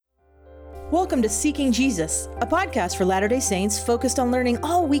Welcome to Seeking Jesus, a podcast for Latter-day Saints focused on learning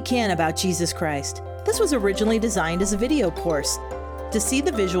all we can about Jesus Christ. This was originally designed as a video course. To see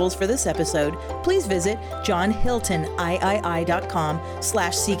the visuals for this episode, please visit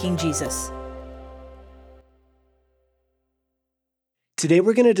johnhiltonii.com/seekingjesus. Today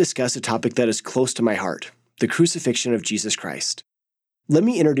we're going to discuss a topic that is close to my heart, the crucifixion of Jesus Christ. Let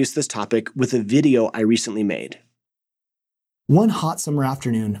me introduce this topic with a video I recently made. One hot summer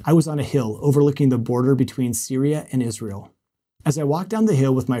afternoon, I was on a hill overlooking the border between Syria and Israel. As I walked down the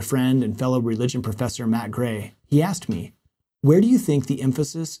hill with my friend and fellow religion professor Matt Gray, he asked me, "Where do you think the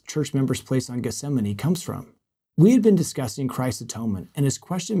emphasis church members place on Gethsemane comes from?" We had been discussing Christ's atonement, and his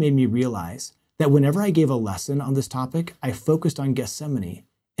question made me realize that whenever I gave a lesson on this topic, I focused on Gethsemane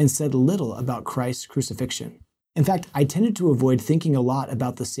and said little about Christ's crucifixion. In fact, I tended to avoid thinking a lot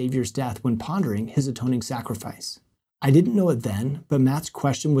about the Savior's death when pondering his atoning sacrifice. I didn't know it then, but Matt's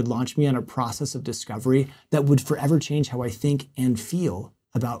question would launch me on a process of discovery that would forever change how I think and feel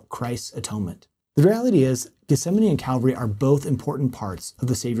about Christ's atonement. The reality is, Gethsemane and Calvary are both important parts of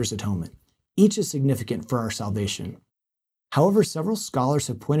the Savior's atonement. Each is significant for our salvation. However, several scholars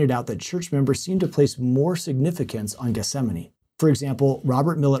have pointed out that church members seem to place more significance on Gethsemane. For example,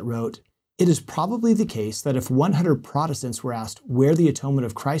 Robert Millet wrote, "It is probably the case that if 100 Protestants were asked where the atonement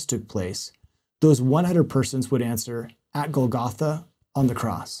of Christ took place, those 100 persons would answer, at Golgotha, on the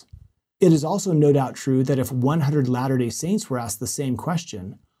cross." It is also no doubt true that if 100 Latter-day Saints were asked the same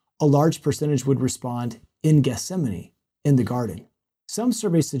question, a large percentage would respond, in Gethsemane, in the garden. Some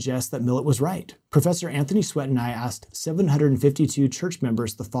surveys suggest that Millet was right. Professor Anthony Sweat and I asked 752 church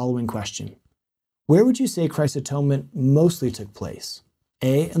members the following question. Where would you say Christ's atonement mostly took place?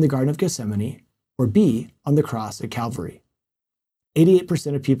 A, in the Garden of Gethsemane, or B, on the cross at Calvary?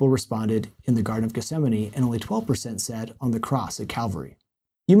 88% of people responded in the Garden of Gethsemane, and only 12% said on the cross at Calvary.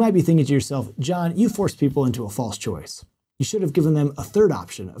 You might be thinking to yourself, John, you forced people into a false choice. You should have given them a third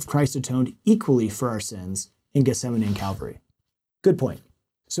option of Christ atoned equally for our sins in Gethsemane and Calvary. Good point.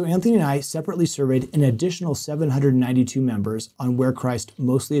 So Anthony and I separately surveyed an additional 792 members on where Christ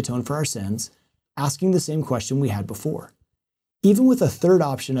mostly atoned for our sins, asking the same question we had before. Even with a third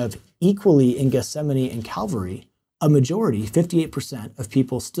option of equally in Gethsemane and Calvary, a majority, 58% of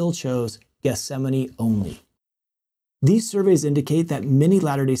people still chose Gethsemane only. These surveys indicate that many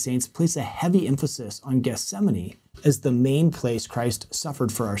Latter-day Saints place a heavy emphasis on Gethsemane as the main place Christ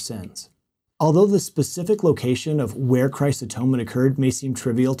suffered for our sins. Although the specific location of where Christ's atonement occurred may seem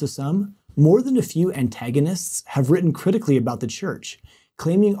trivial to some, more than a few antagonists have written critically about the church,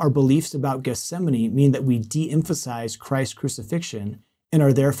 claiming our beliefs about Gethsemane mean that we de-emphasize Christ's crucifixion and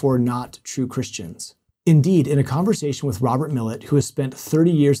are therefore not true Christians. Indeed, in a conversation with Robert Millet, who has spent 30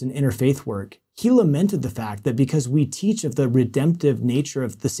 years in interfaith work, he lamented the fact that because we teach of the redemptive nature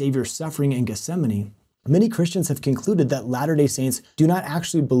of the Savior's suffering in Gethsemane, many Christians have concluded that Latter-day Saints do not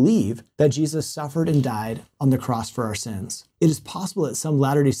actually believe that Jesus suffered and died on the cross for our sins. It is possible that some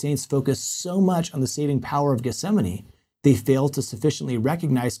Latter-day Saints focus so much on the saving power of Gethsemane, they fail to sufficiently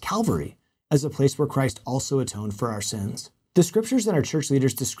recognize Calvary as a place where Christ also atoned for our sins. The scriptures and our church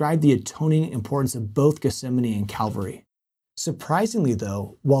leaders describe the atoning importance of both Gethsemane and Calvary. Surprisingly,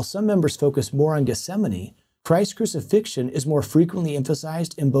 though, while some members focus more on Gethsemane, Christ's crucifixion is more frequently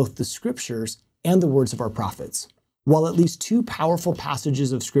emphasized in both the scriptures and the words of our prophets. While at least two powerful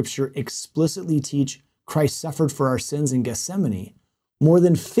passages of scripture explicitly teach Christ suffered for our sins in Gethsemane, more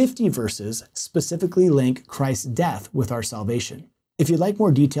than 50 verses specifically link Christ's death with our salvation. If you'd like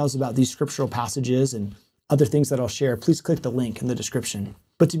more details about these scriptural passages and other things that I'll share, please click the link in the description.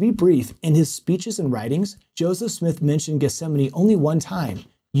 But to be brief, in his speeches and writings, Joseph Smith mentioned Gethsemane only one time,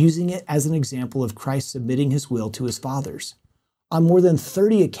 using it as an example of Christ submitting his will to his Father's. On more than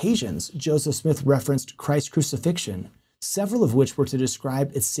 30 occasions, Joseph Smith referenced Christ's crucifixion, several of which were to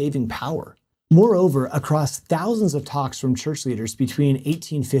describe its saving power. Moreover, across thousands of talks from church leaders between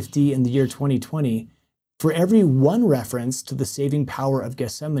 1850 and the year 2020, for every one reference to the saving power of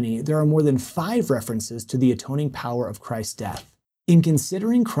Gethsemane, there are more than 5 references to the atoning power of Christ's death. In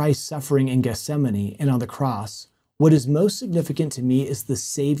considering Christ's suffering in Gethsemane and on the cross, what is most significant to me is the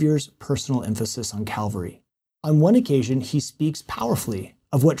Savior's personal emphasis on Calvary. On one occasion, he speaks powerfully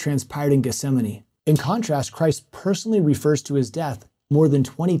of what transpired in Gethsemane. In contrast, Christ personally refers to his death more than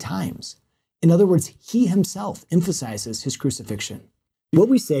 20 times. In other words, he himself emphasizes his crucifixion. What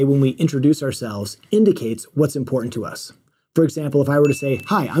we say when we introduce ourselves indicates what's important to us. For example, if I were to say,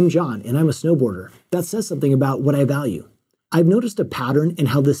 "Hi, I'm John, and I'm a snowboarder," that says something about what I value. I've noticed a pattern in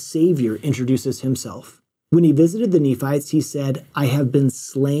how the Savior introduces himself. When he visited the Nephites, he said, "I have been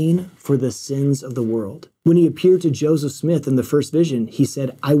slain for the sins of the world." When he appeared to Joseph Smith in the first vision, he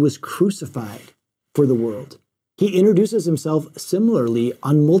said, "I was crucified for the world." He introduces himself similarly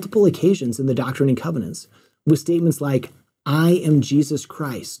on multiple occasions in the Doctrine and Covenants with statements like, "I am Jesus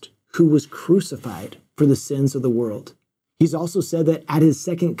Christ, who was crucified for the sins of the world." He's also said that at his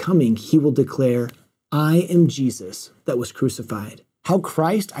second coming, he will declare, "I am Jesus that was crucified." How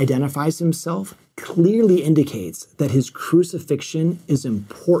Christ identifies himself clearly indicates that his crucifixion is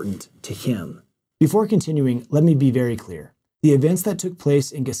important to him. Before continuing, let me be very clear. The events that took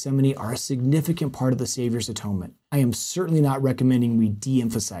place in Gethsemane are a significant part of the Savior's atonement. I am certainly not recommending we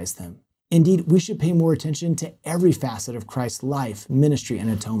de-emphasize them. Indeed, we should pay more attention to every facet of Christ's life, ministry, and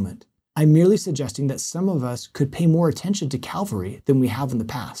atonement. I'm merely suggesting that some of us could pay more attention to Calvary than we have in the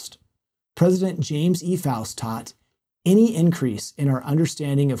past. President James E. Faust taught, "Any increase in our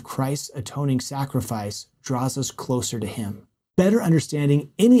understanding of Christ's atoning sacrifice draws us closer to him." Better understanding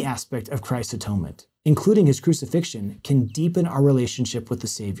any aspect of Christ's atonement, including his crucifixion, can deepen our relationship with the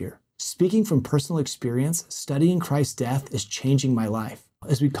Savior. Speaking from personal experience, studying Christ's death is changing my life.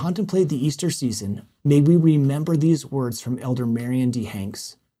 As we contemplate the Easter season, may we remember these words from Elder Marion D.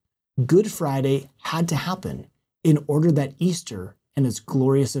 Hanks. Good Friday had to happen in order that Easter and its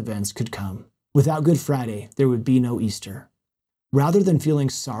glorious events could come. Without Good Friday, there would be no Easter. Rather than feeling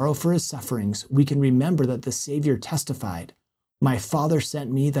sorrow for his sufferings, we can remember that the Savior testified, "My Father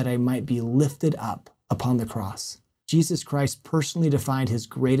sent me that I might be lifted up upon the cross." Jesus Christ personally defined his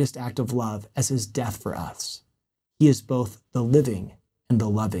greatest act of love as his death for us. He is both the living and the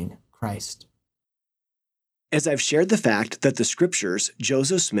loving Christ. As I've shared the fact that the scriptures,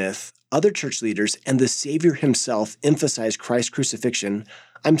 Joseph Smith, other church leaders, and the Savior himself emphasize Christ's crucifixion,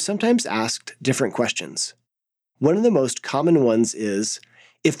 I'm sometimes asked different questions. One of the most common ones is,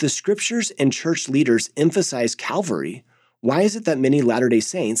 if the scriptures and church leaders emphasize Calvary, why is it that many Latter-day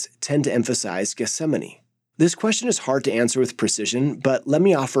Saints tend to emphasize Gethsemane? This question is hard to answer with precision, but let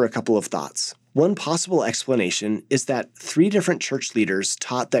me offer a couple of thoughts. One possible explanation is that 3 different church leaders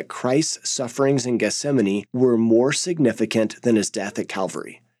taught that Christ's sufferings in Gethsemane were more significant than his death at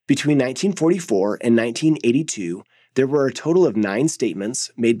Calvary. Between 1944 and 1982, there were a total of 9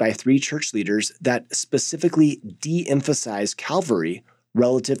 statements made by 3 church leaders that specifically de-emphasized Calvary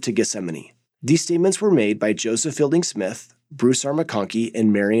relative to Gethsemane. These statements were made by Joseph Fielding Smith, Bruce R. McConkie,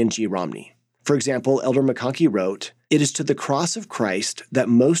 and Marion G. Romney. For example, Elder McConkie wrote, "It is to the cross of Christ that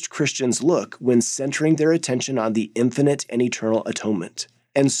most Christians look when centering their attention on the infinite and eternal atonement.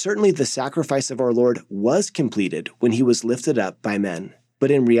 And certainly the sacrifice of our Lord was completed when he was lifted up by men. But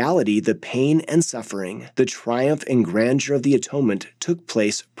in reality, the pain and suffering, the triumph and grandeur of the atonement took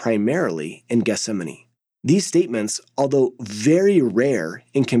place primarily in Gethsemane." These statements, although very rare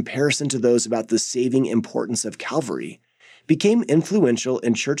in comparison to those about the saving importance of Calvary, became influential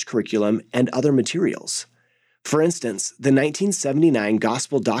in church curriculum and other materials. For instance, the 1979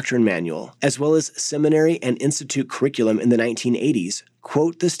 Gospel Doctrine Manual, as well as seminary and institute curriculum in the 1980s,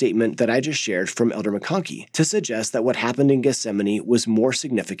 quote the statement that I just shared from Elder McConkie to suggest that what happened in Gethsemane was more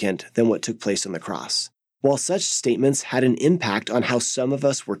significant than what took place on the cross. While such statements had an impact on how some of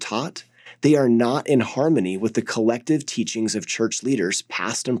us were taught, they are not in harmony with the collective teachings of church leaders,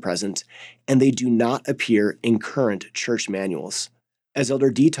 past and present, and they do not appear in current church manuals. As Elder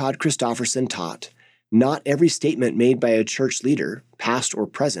D. Todd Christofferson taught, not every statement made by a church leader, past or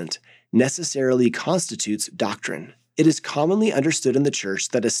present, necessarily constitutes doctrine. It is commonly understood in the church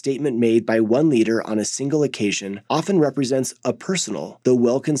that a statement made by one leader on a single occasion often represents a personal, though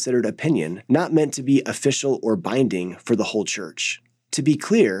well-considered opinion, not meant to be official or binding for the whole church. To be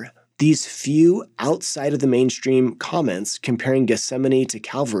clear, these few outside of the mainstream comments comparing Gethsemane to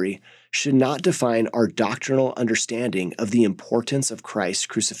Calvary should not define our doctrinal understanding of the importance of Christ's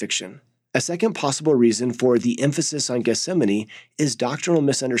crucifixion. A second possible reason for the emphasis on Gethsemane is doctrinal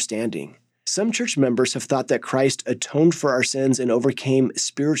misunderstanding. Some church members have thought that Christ atoned for our sins and overcame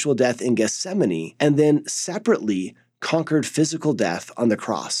spiritual death in Gethsemane, and then separately conquered physical death on the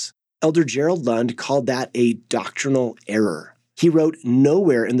cross. Elder Gerald Lund called that a doctrinal error. He wrote,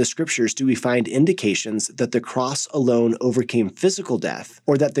 "Nowhere in the scriptures do we find indications that the cross alone overcame physical death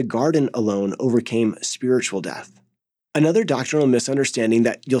or that the garden alone overcame spiritual death." Another doctrinal misunderstanding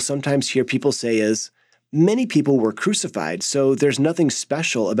that you'll sometimes hear people say is, many people were crucified, so there's nothing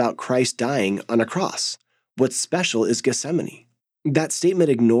special about Christ dying on a cross. What's special is Gethsemane. That statement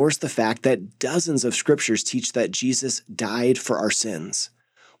ignores the fact that dozens of scriptures teach that Jesus died for our sins.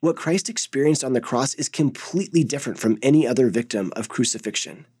 What Christ experienced on the cross is completely different from any other victim of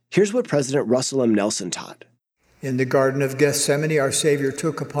crucifixion. Here's what President Russell M. Nelson taught. In the Garden of Gethsemane, our Savior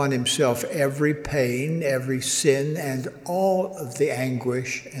took upon himself every pain, every sin, and all of the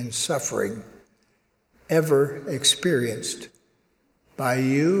anguish and suffering ever experienced by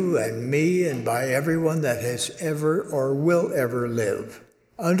you and me and by everyone that has ever or will ever live.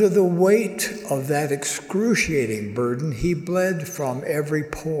 Under the weight of that excruciating burden, he bled from every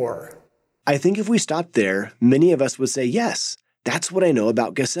pore. I think if we stopped there, many of us would say, yes, that's what I know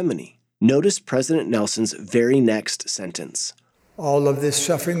about Gethsemane. Notice President Nelson's very next sentence. All of this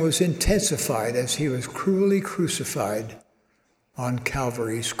suffering was intensified as he was cruelly crucified on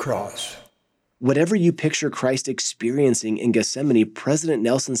Calvary's cross. Whatever you picture Christ experiencing in Gethsemane, President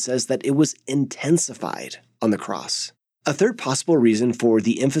Nelson says that it was intensified on the cross. A third possible reason for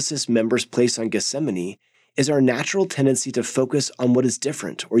the emphasis members place on Gethsemane is our natural tendency to focus on what is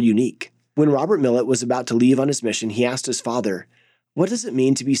different or unique. When Robert Millet was about to leave on his mission, he asked his father, "What does it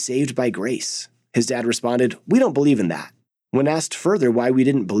mean to be saved by grace?" His dad responded, "We don't believe in that." When asked further why we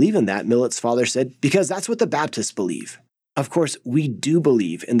didn't believe in that, Millet's father said, "Because that's what the Baptists believe." Of course, we do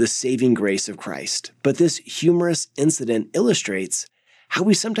believe in the saving grace of Christ, but this humorous incident illustrates how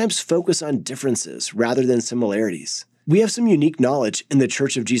we sometimes focus on differences rather than similarities. We have some unique knowledge in the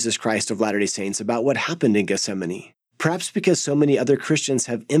Church of Jesus Christ of Latter-day Saints about what happened in Gethsemane. Perhaps because so many other Christians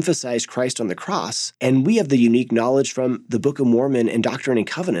have emphasized Christ on the cross, and we have the unique knowledge from the Book of Mormon and Doctrine and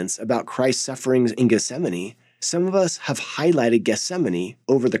Covenants about Christ's sufferings in Gethsemane, some of us have highlighted Gethsemane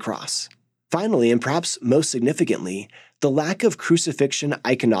over the cross. Finally, and perhaps most significantly, the lack of crucifixion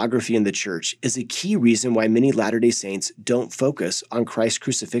iconography in the church is a key reason why many Latter-day Saints don't focus on Christ's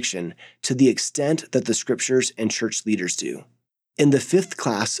crucifixion to the extent that the scriptures and church leaders do. In the 5th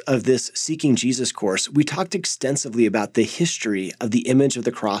class of this Seeking Jesus course, we talked extensively about the history of the image of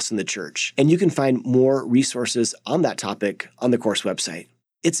the cross in the church, and you can find more resources on that topic on the course website.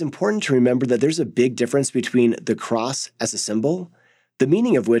 It's important to remember that there's a big difference between the cross as a symbol, the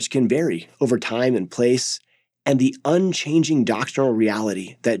meaning of which can vary over time and place, and the unchanging doctrinal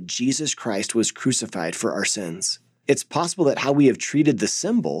reality that Jesus Christ was crucified for our sins. It's possible that how we have treated the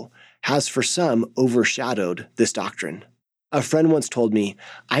symbol has for some overshadowed this doctrine. A friend once told me,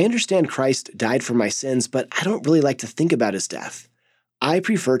 "I understand Christ died for my sins, but I don't really like to think about his death. I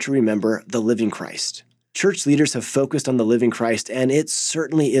prefer to remember the living Christ." Church leaders have focused on the living Christ, and it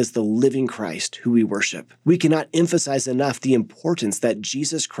certainly is the living Christ who we worship. We cannot emphasize enough the importance that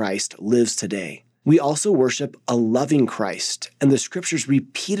Jesus Christ lives today. We also worship a loving Christ, and the scriptures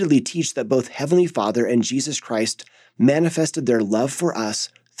repeatedly teach that both Heavenly Father and Jesus Christ manifested their love for us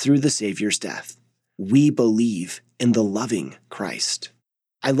through the Savior's death. We believe in the loving Christ.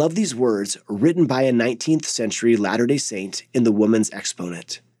 I love these words written by a 19th century Latter-day Saint in the Woman's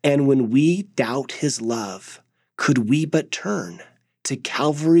Exponent. "And when we doubt his love, could we but turn to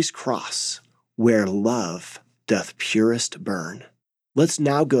Calvary's cross, where love doth purest burn." Let's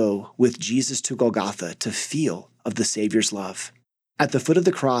now go with Jesus to Golgotha to feel of the Savior's love. At the foot of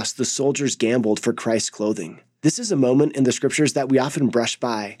the cross, the soldiers gambled for Christ's clothing. This is a moment in the scriptures that we often brush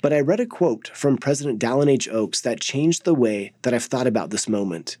by, but I read a quote from President Dallin H. Oaks that changed the way that I've thought about this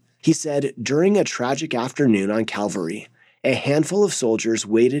moment. He said, "During a tragic afternoon on Calvary, a handful of soldiers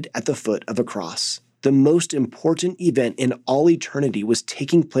waited at the foot of a cross. The most important event in all eternity was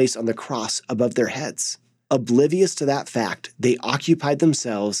taking place on the cross above their heads. Oblivious to that fact, they occupied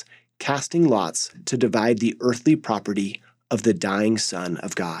themselves casting lots to divide the earthly property of the dying Son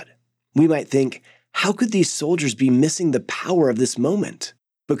of God." We might think, how could these soldiers be missing the power of this moment?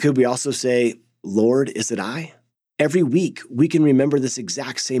 But could we also say, "Lord, is it I?" Every week, we can remember this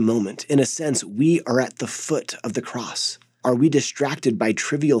exact same moment. In a sense, we are at the foot of the cross. Are we distracted by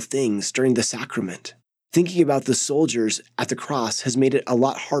trivial things during the sacrament? Thinking about the soldiers at the cross has made it a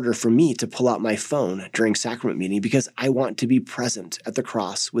lot harder for me to pull out my phone during sacrament meeting because I want to be present at the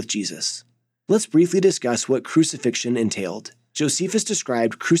cross with Jesus. Let's briefly discuss what crucifixion entailed. Josephus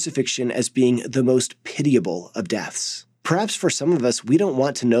described crucifixion as being the most pitiable of deaths. Perhaps for some of us, we don't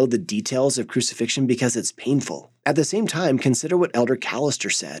want to know the details of crucifixion because it's painful. At the same time, consider what Elder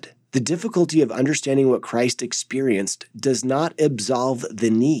Callister said. The difficulty of understanding what Christ experienced does not absolve the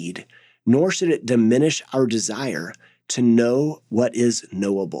need, nor should it diminish our desire to know what is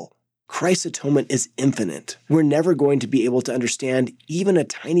knowable. Christ's atonement is infinite. We're never going to be able to understand even a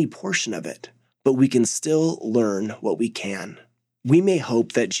tiny portion of it, but we can still learn what we can. We may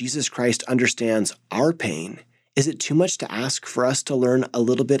hope that Jesus Christ understands our pain. Is it too much to ask for us to learn a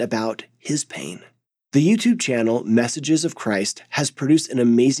little bit about his pain? The YouTube channel Messages of Christ has produced an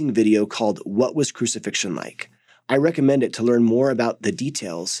amazing video called "What Was Crucifixion Like?" I recommend it to learn more about the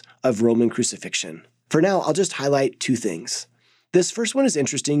details of Roman crucifixion. For now, I'll just highlight two things. This first one is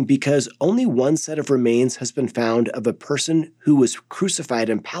interesting because only one set of remains has been found of a person who was crucified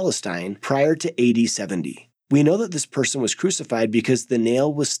in Palestine prior to AD 70. We know that this person was crucified because the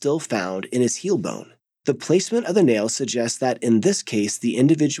nail was still found in his heel bone. The placement of the nail suggests that in this case, the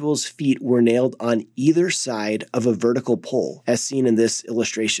individual's feet were nailed on either side of a vertical pole, as seen in this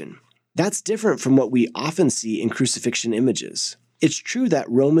illustration. That's different from what we often see in crucifixion images. It's true that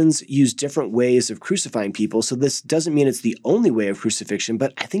Romans use different ways of crucifying people, so this doesn't mean it's the only way of crucifixion,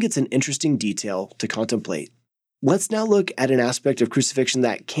 but I think it's an interesting detail to contemplate. Let's now look at an aspect of crucifixion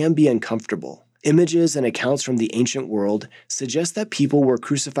that can be uncomfortable. Images and accounts from the ancient world suggest that people were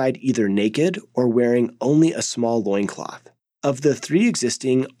crucified either naked or wearing only a small loincloth. Of the 3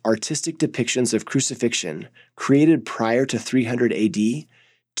 existing artistic depictions of crucifixion created prior to 300 AD,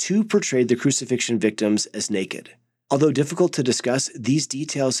 2 portrayed the crucifixion victims as naked. Although difficult to discuss, these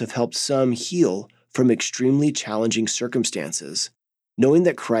details have helped some heal from extremely challenging circumstances, knowing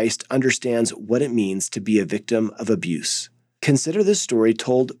that Christ understands what it means to be a victim of abuse. Consider this story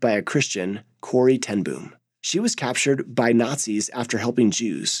told by a Christian, Corrie ten Boom. She was captured by Nazis after helping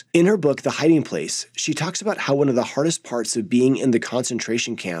Jews. In her book, The Hiding Place, she talks about how one of the hardest parts of being in the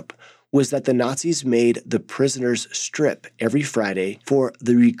concentration camp was that the Nazis made the prisoners strip every Friday for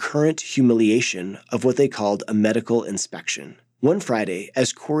the recurrent humiliation of what they called a medical inspection. One Friday,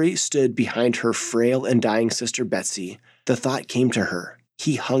 as Corrie stood behind her frail and dying sister Betsy, the thought came to her,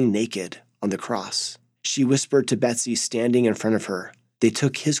 he hung naked on the cross. She whispered to Betsy standing in front of her, they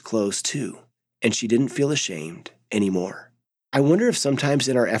took his clothes too, and she didn't feel ashamed anymore. I wonder if sometimes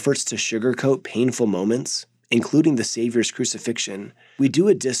in our efforts to sugarcoat painful moments, including the Savior's crucifixion, we do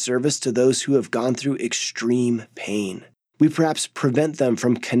a disservice to those who have gone through extreme pain. We perhaps prevent them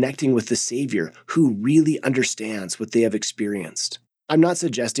from connecting with the Savior who really understands what they have experienced. I'm not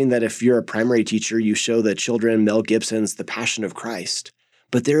suggesting that if you're a primary teacher, you show the children Mel Gibson's The Passion of Christ,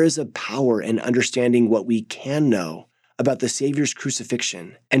 but there is a power in understanding what we can know about the Savior's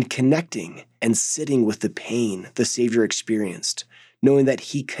crucifixion and connecting and sitting with the pain the Savior experienced, knowing that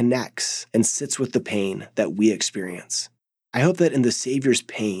he connects and sits with the pain that we experience. I hope that in the Savior's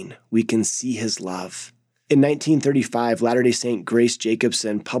pain, we can see his love. In 1935, Latter-day Saint Grace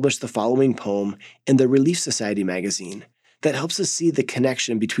Jacobson published the following poem in the Relief Society magazine that helps us see the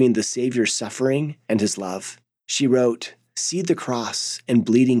connection between the Savior's suffering and his love. She wrote, "See the cross and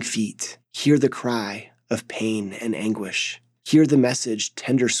bleeding feet, hear the cry of pain and anguish, hear the message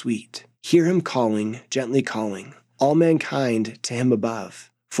tender sweet, hear him calling, gently calling, all mankind to him above,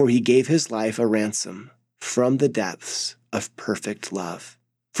 for he gave his life a ransom from the depths of perfect love."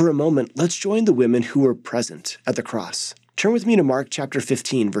 For a moment, let's join the women who were present at the cross. Turn with me to Mark chapter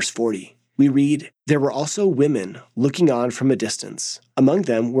 15, verse 40. We read, "There were also women looking on from a distance. Among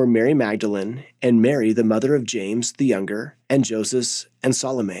them were Mary Magdalene and Mary, the mother of James the younger, and Joseph and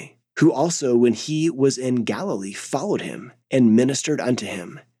Salome, who also, when he was in Galilee, followed him and ministered unto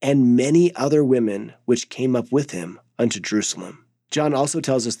him, and many other women which came up with him unto Jerusalem." John also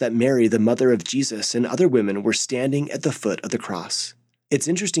tells us that Mary, the mother of Jesus, and other women were standing at the foot of the cross. It's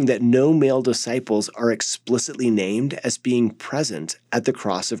interesting that no male disciples are explicitly named as being present at the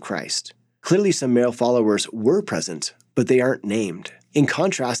cross of Christ. Clearly, some male followers were present, but they aren't named. In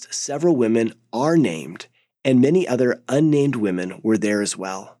contrast, several women are named, and many other unnamed women were there as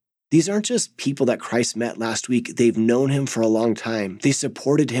well. These aren't just people that Christ met last week. They've known him for a long time. They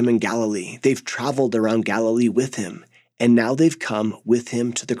supported him in Galilee. They've traveled around Galilee with him, and now they've come with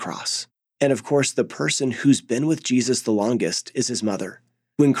him to the cross. And of course, the person who's been with Jesus the longest is his mother.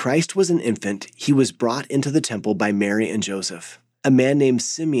 When Christ was an infant, he was brought into the temple by Mary and Joseph. A man named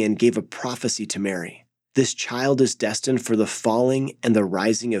Simeon gave a prophecy to Mary. This child is destined for the falling and the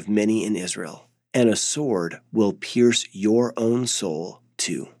rising of many in Israel, and a sword will pierce your own soul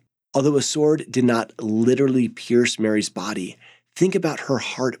too. Although a sword did not literally pierce Mary's body, think about her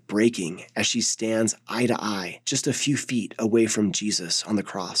heart breaking as she stands eye to eye, just a few feet away from Jesus on the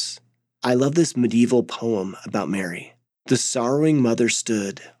cross. I love this medieval poem about Mary. The sorrowing mother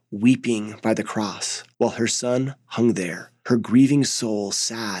stood, weeping by the cross, while her son hung there. Her grieving soul,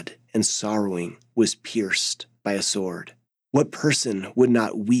 sad and sorrowing, was pierced by a sword. What person would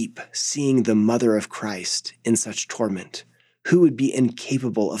not weep seeing the mother of Christ in such torment? Who would be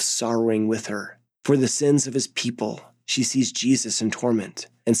incapable of sorrowing with her? For the sins of his people, she sees Jesus in torment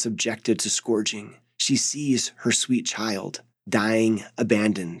and subjected to scourging. She sees her sweet child dying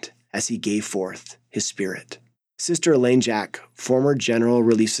abandoned as he gave forth his spirit. Sister Elaine Jack, former General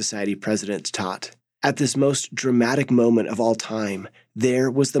Relief Society president, taught, "At this most dramatic moment of all time, there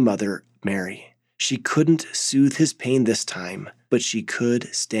was the mother, Mary. She couldn't soothe his pain this time, but she could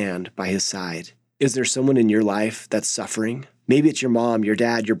stand by his side." Is there someone in your life that's suffering? Maybe it's your mom, your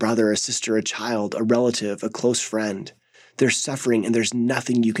dad, your brother, a sister, a child, a relative, a close friend. They're suffering and there's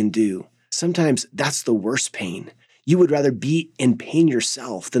nothing you can do. Sometimes that's the worst pain. You would rather be in pain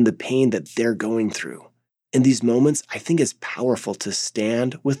yourself than the pain that they're going through. In these moments, I think it's powerful to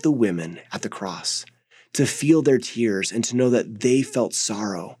stand with the women at the cross, to feel their tears and to know that they felt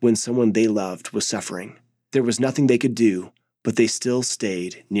sorrow when someone they loved was suffering. There was nothing they could do, but they still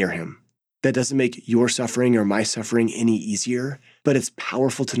stayed near him. That doesn't make your suffering or my suffering any easier, but it's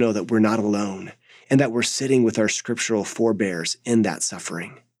powerful to know that we're not alone and that we're sitting with our scriptural forebears in that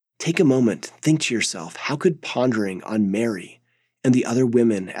suffering. Take a moment, think to yourself, how could pondering on Mary and the other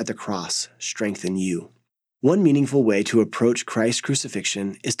women at the cross strengthen you? One meaningful way to approach Christ's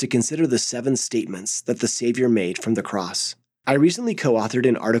crucifixion is to consider the 7 statements that the Savior made from the cross. I recently co-authored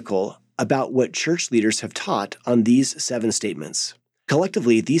an article about what church leaders have taught on these 7 statements.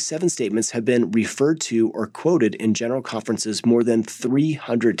 Collectively, these 7 statements have been referred to or quoted in general conferences more than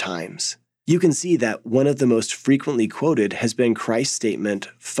 300 times. You can see that one of the most frequently quoted has been Christ's statement,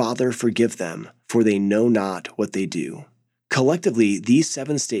 "Father, forgive them, for they know not what they do." Collectively, these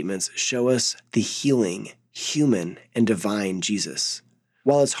 7 statements show us the healing, human, and divine Jesus.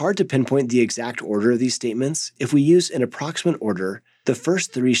 While it's hard to pinpoint the exact order of these statements, if we use an approximate order, the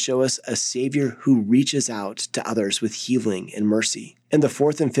first 3 show us a Savior who reaches out to others with healing and mercy. In the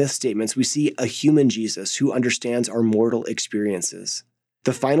 4th and 5th statements, we see a human Jesus who understands our mortal experiences.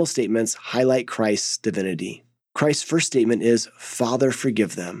 The final statements highlight Christ's divinity. Christ's first statement is, "Father,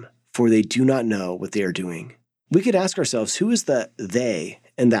 forgive them, for they do not know what they are doing." We could ask ourselves, who is the "they"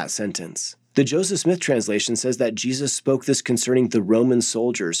 in that sentence? The Joseph Smith translation says that Jesus spoke this concerning the Roman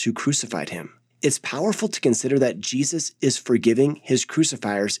soldiers who crucified him. It's powerful to consider that Jesus is forgiving his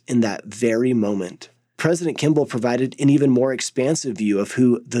crucifiers in that very moment. President Kimball provided an even more expansive view of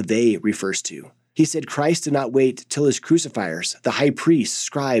who the "they" refers to. He said Christ did not wait till his crucifiers, the high priests,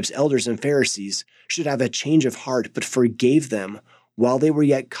 scribes, elders, and Pharisees, should have a change of heart, but forgave them while they were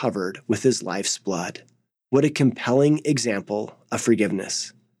yet covered with his life's blood. What a compelling example of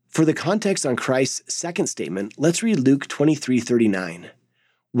forgiveness. For the context on Christ's second statement, let's read Luke 23:39.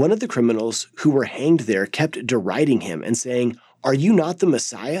 One of the criminals who were hanged there kept deriding him and saying, "Are you not the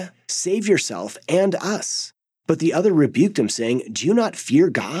Messiah? Save yourself and us." But the other rebuked him, saying, "Do you not fear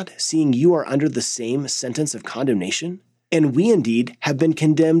God, seeing you are under the same sentence of condemnation? And we indeed have been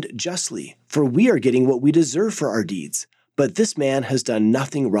condemned justly, for we are getting what we deserve for our deeds. But this man has done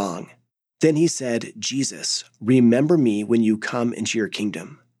nothing wrong." Then he said, "Jesus, remember me when you come into your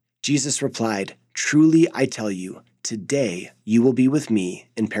kingdom." Jesus replied, "Truly I tell you, today you will be with me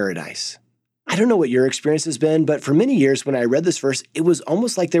in paradise." I don't know what your experience has been, but for many years when I read this verse, it was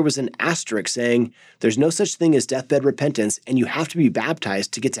almost like there was an asterisk saying, there's no such thing as deathbed repentance, and you have to be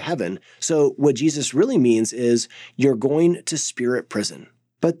baptized to get to heaven. So what Jesus really means is you're going to spirit prison.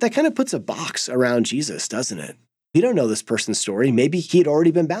 But that kind of puts a box around Jesus, doesn't it? We don't know this person's story. Maybe he had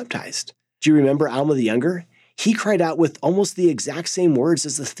already been baptized. Do you remember Alma the Younger? He cried out with almost the exact same words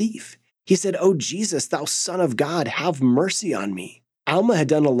as the thief. He said, "Oh Jesus, thou Son of God, have mercy on me." Alma had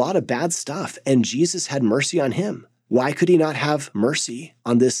done a lot of bad stuff, and Jesus had mercy on him. Why could he not have mercy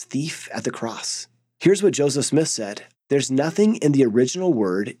on this thief at the cross? Here's what Joseph Smith said. There's nothing in the original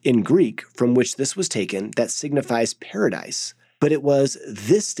word in Greek from which this was taken that signifies paradise, but it was,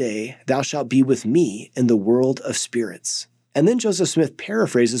 "This day thou shalt be with me in the world of spirits." And then Joseph Smith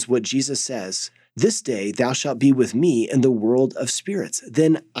paraphrases what Jesus says, "This day thou shalt be with me in the world of spirits.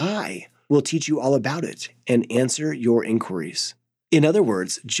 Then I will teach you all about it and answer your inquiries." In other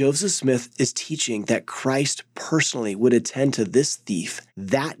words, Joseph Smith is teaching that Christ personally would attend to this thief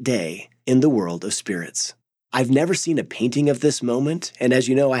that day in the world of spirits. I've never seen a painting of this moment, and as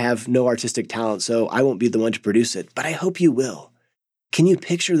you know, I have no artistic talent, so I won't be the one to produce it, but I hope you will. Can you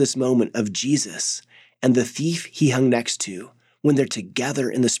picture this moment of Jesus and the thief he hung next to when they're together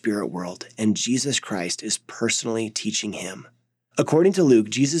in the spirit world and Jesus Christ is personally teaching him? According to Luke,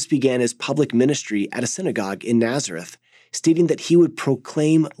 Jesus began his public ministry at a synagogue in Nazareth, stating that he would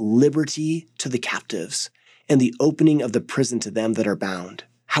proclaim liberty to the captives and the opening of the prison to them that are bound.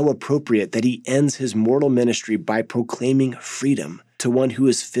 How appropriate that he ends his mortal ministry by proclaiming freedom to one who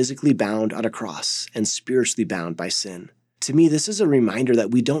is physically bound on a cross and spiritually bound by sin. To me, this is a reminder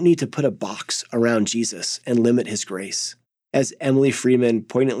that we don't need to put a box around Jesus and limit his grace. As Emily Freeman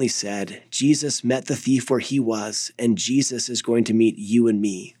poignantly said, Jesus met the thief where he was, and Jesus is going to meet you and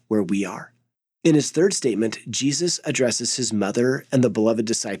me where we are. In his third statement, Jesus addresses his mother and the beloved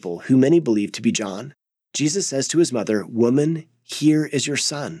disciple, who many believe to be John. Jesus says to his mother, "Woman, here is your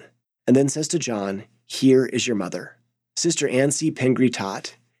son," and then says to John, "Here is your mother." Sister Anne C. Pingree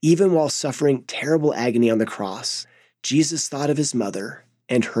taught, even while suffering terrible agony on the cross, Jesus thought of his mother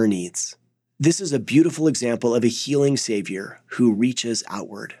and her needs. This is a beautiful example of a healing Savior who reaches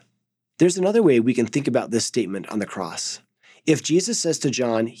outward. There's another way we can think about this statement on the cross. If Jesus says to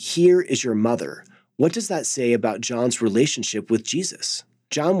John, "Here is your mother," what does that say about John's relationship with Jesus?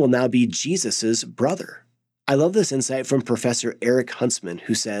 John will now be Jesus's brother. I love this insight from Professor Eric Huntsman,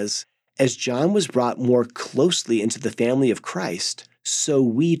 who says, "As John was brought more closely into the family of Christ, so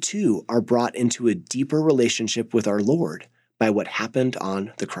we too are brought into a deeper relationship with our Lord by what happened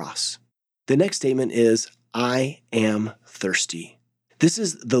on the cross." The next statement is, "I am thirsty." This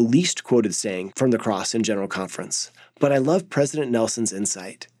is the least quoted saying from the cross in General Conference, but I love President Nelson's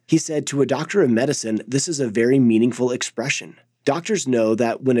insight. He said, to a doctor of medicine, this is a very meaningful expression. Doctors know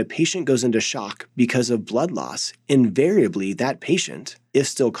that when a patient goes into shock because of blood loss, invariably that patient, if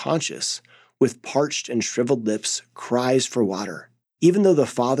still conscious, with parched and shriveled lips, cries for water. Even though the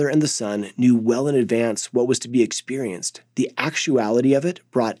Father and the Son knew well in advance what was to be experienced, the actuality of it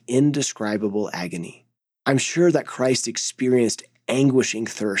brought indescribable agony. I'm sure that Christ experienced anguishing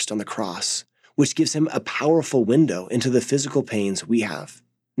thirst on the cross, which gives him a powerful window into the physical pains we have.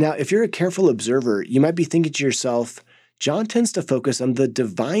 Now, if you're a careful observer, you might be thinking to yourself, John tends to focus on the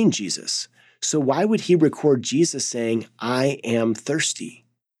divine Jesus, so why would he record Jesus saying, "I am thirsty"?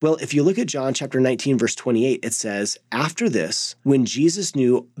 Well, if you look at John chapter 19, verse 28, it says, "After this, when Jesus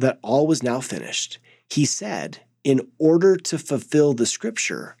knew that all was now finished, he said, 'In order to fulfill the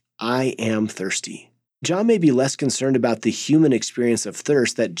scripture, I am thirsty.'" John may be less concerned about the human experience of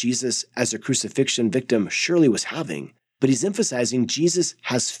thirst that Jesus, as a crucifixion victim, surely was having, but he's emphasizing Jesus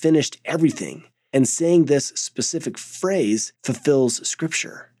has finished everything, and saying this specific phrase fulfills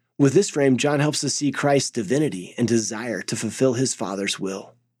scripture. With this frame, John helps us see Christ's divinity and desire to fulfill his Father's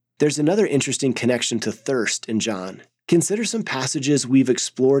will. There's another interesting connection to thirst in John. Consider some passages we've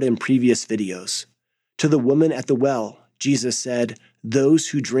explored in previous videos. To the woman at the well, Jesus said, "Those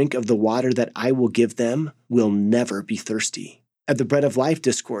who drink of the water that I will give them will never be thirsty." At the Bread of Life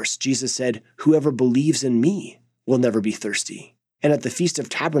discourse, Jesus said, "Whoever believes in me will never be thirsty." And at the Feast of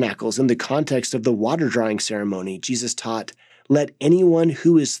Tabernacles, in the context of the water drawing ceremony, Jesus taught, "Let anyone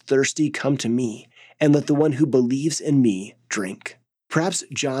who is thirsty come to me, and let the one who believes in me drink." Perhaps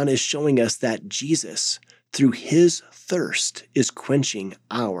John is showing us that Jesus, through his thirst, is quenching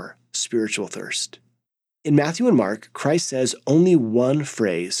our spiritual thirst. In Matthew and Mark, Christ says only one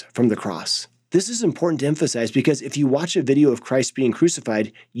phrase from the cross. This is important to emphasize because if you watch a video of Christ being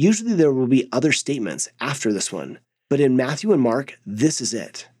crucified, usually there will be other statements after this one. But in Matthew and Mark, this is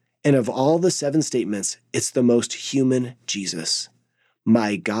it. And of all the 7 statements, it's the most human Jesus.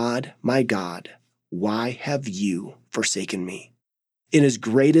 My God, why have you forsaken me?" In his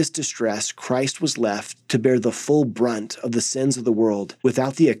greatest distress, Christ was left to bear the full brunt of the sins of the world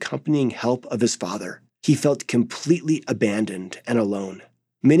without the accompanying help of his Father. He felt completely abandoned and alone.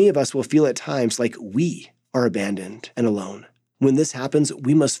 Many of us will feel at times like we are abandoned and alone. When this happens,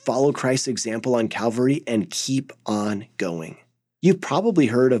 we must follow Christ's example on Calvary and keep on going. You've probably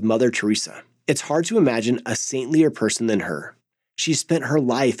heard of Mother Teresa. It's hard to imagine a saintlier person than her. She spent her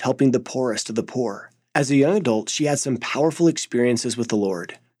life helping the poorest of the poor. As a young adult, she had some powerful experiences with the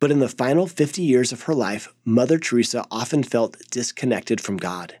Lord. But in the final 50 years of her life, Mother Teresa often felt disconnected from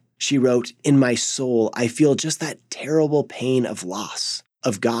God. She wrote, "In my soul, I feel just that terrible pain of loss,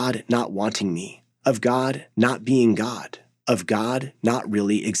 of God not wanting me, of God not being God, of God not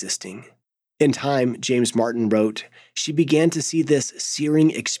really existing." In time, James Martin wrote, "She began to see this searing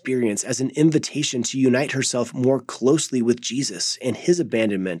experience as an invitation to unite herself more closely with Jesus and his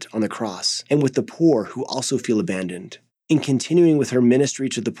abandonment on the cross, and with the poor who also feel abandoned. In continuing with her ministry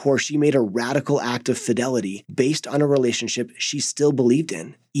to the poor, she made a radical act of fidelity based on a relationship she still believed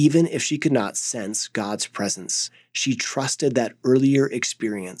in, even if she could not sense God's presence. She trusted that earlier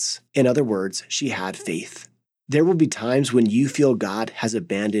experience. In other words, she had faith." There will be times when you feel God has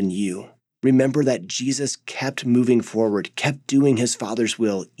abandoned you. Remember that Jesus kept moving forward, kept doing his Father's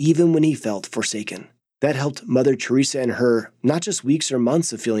will, even when he felt forsaken. That helped Mother Teresa and her not just weeks or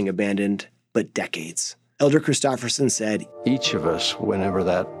months of feeling abandoned, but decades. Elder Christofferson said, "Each of us, whenever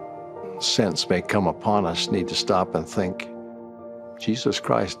that sense may come upon us, need to stop and think, Jesus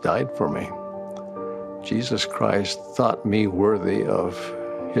Christ died for me. Jesus Christ thought me worthy of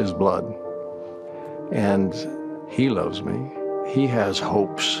his blood. And he loves me. He has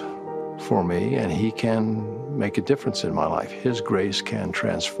hopes for me, and he can make a difference in my life. His grace can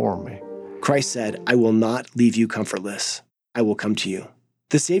transform me." Christ said, "I will not leave you comfortless. I will come to you."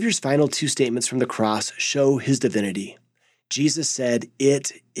 The Savior's final 2 statements from the cross show his divinity. Jesus said,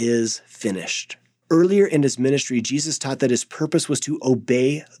 "It is finished." Earlier in his ministry, Jesus taught that his purpose was to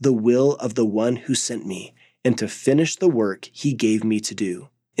obey the will of the one who sent me and to finish the work he gave me to do.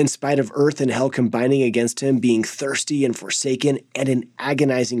 In spite of earth and hell combining against him, being thirsty and forsaken and in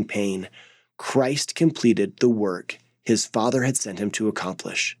agonizing pain, Christ completed the work his Father had sent him to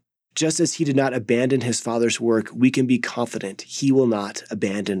accomplish. Just as he did not abandon his Father's work, we can be confident he will not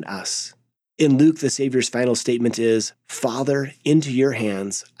abandon us. In Luke, the Savior's final statement is, "Father, into your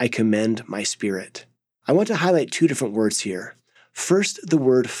hands I commend my spirit." I want to highlight two different words here. First, the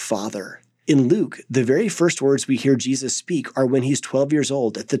word Father. In Luke, the very first words we hear Jesus speak are when he's 12 years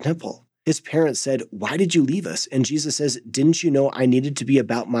old at the temple. His parents said, "Why did you leave us?" And Jesus says, "Didn't you know I needed to be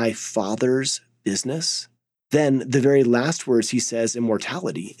about my Father's business?" Then the very last words he says in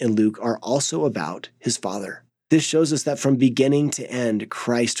mortality in Luke are also about his Father. This shows us that from beginning to end,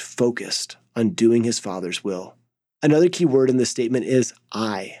 Christ focused on doing his Father's will. Another key word in this statement is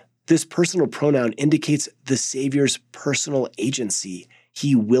I. This personal pronoun indicates the Savior's personal agency.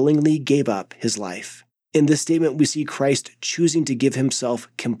 He willingly gave up his life. In this statement, we see Christ choosing to give himself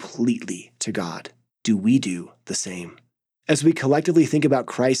completely to God. Do we do the same? As we collectively think about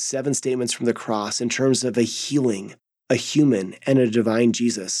Christ's 7 statements from the cross in terms of a healing, a human, and a divine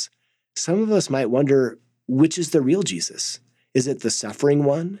Jesus, some of us might wonder, which is the real Jesus? Is it the suffering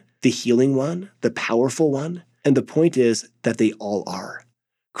one, the healing one, the powerful one? And the point is that they all are.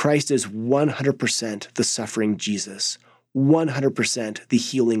 Christ is 100% the suffering Jesus, 100% the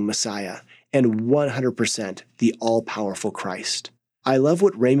healing Messiah, and 100% the all-powerful Christ. I love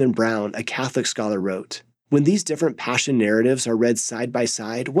what Raymond Brown, a Catholic scholar, wrote. When these different passion narratives are read side by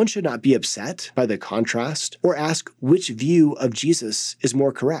side, one should not be upset by the contrast or ask which view of Jesus is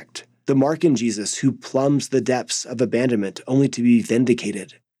more correct. The Markan Jesus who plumbs the depths of abandonment only to be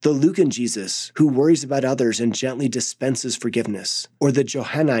vindicated. The Lucan Jesus who worries about others and gently dispenses forgiveness. Or the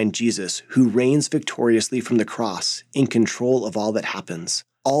Johannine Jesus who reigns victoriously from the cross in control of all that happens.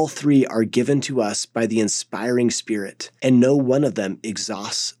 All three are given to us by the inspiring Spirit, and no one of them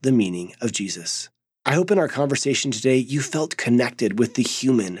exhausts the meaning of Jesus. I hope in our conversation today you felt connected with the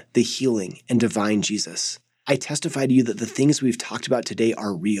human, the healing, and divine Jesus. I testify to you that the things we've talked about today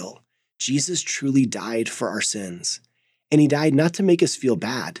are real. Jesus truly died for our sins. And he died not to make us feel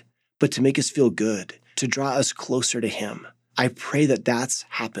bad, but to make us feel good, to draw us closer to him. I pray that that's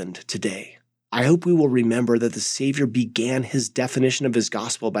happened today. I hope we will remember that the Savior began his definition of his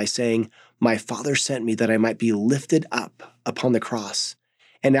gospel by saying, "My Father sent me that I might be lifted up upon the cross.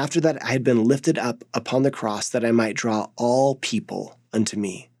 And after that I had been lifted up upon the cross that I might draw all people unto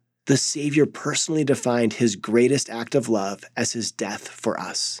me." The Savior personally defined his greatest act of love as his death for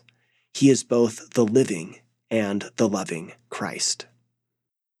us. He is both the living and the loving Christ.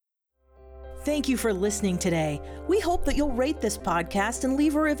 Thank you for listening today. We hope that you'll rate this podcast and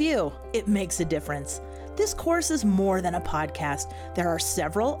leave a review. It makes a difference. This course is more than a podcast. There are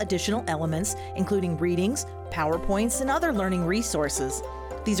several additional elements, including readings, PowerPoints, and other learning resources.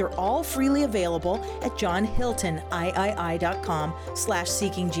 These are all freely available at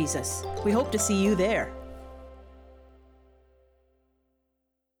johnhiltoniii.com/seekingjesus. We hope to see you there.